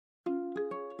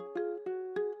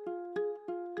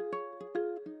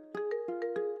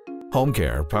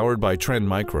HomeCare, powered by Trend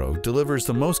Micro, delivers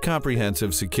the most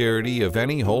comprehensive security of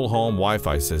any whole-home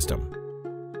Wi-Fi system.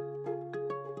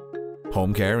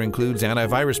 HomeCare includes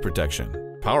antivirus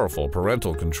protection, powerful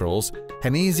parental controls,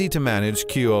 and easy-to-manage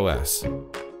QoS.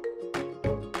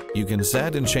 You can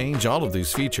set and change all of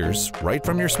these features right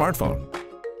from your smartphone.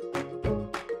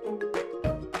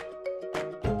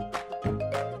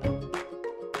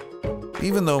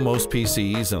 Even though most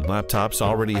PCs and laptops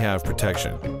already have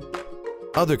protection,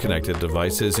 other connected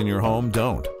devices in your home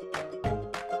don't.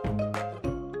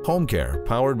 HomeCare,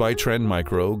 powered by Trend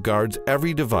Micro, guards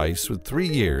every device with 3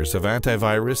 years of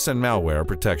antivirus and malware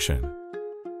protection.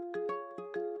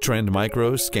 Trend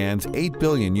Micro scans 8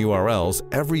 billion URLs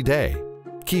every day,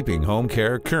 keeping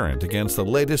HomeCare current against the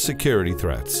latest security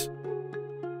threats.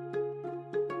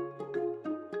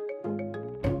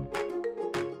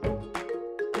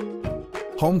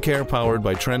 HomeCare, powered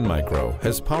by Trend Micro,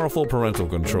 has powerful parental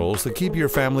controls that keep your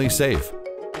family safe.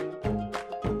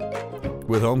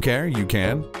 With HomeCare, you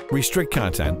can restrict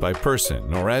content by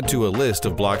person or add to a list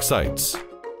of blocked sites,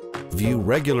 view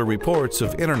regular reports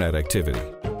of internet activity,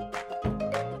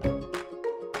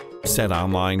 set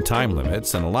online time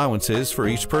limits and allowances for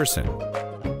each person.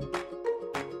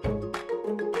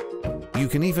 You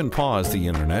can even pause the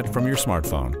internet from your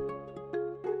smartphone,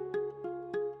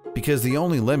 because the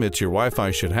only limits your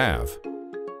Wi-Fi should have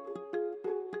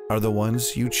are the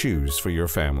ones you choose for your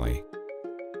family.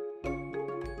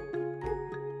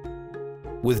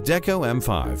 With Deco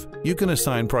M5, you can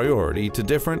assign priority to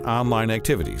different online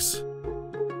activities,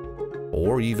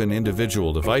 or even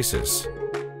individual devices,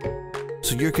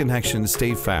 so your connections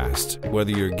stay fast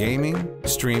whether you're gaming,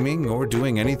 streaming, or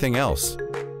doing anything else,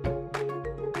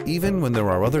 even when there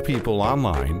are other people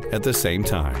online at the same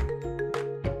time.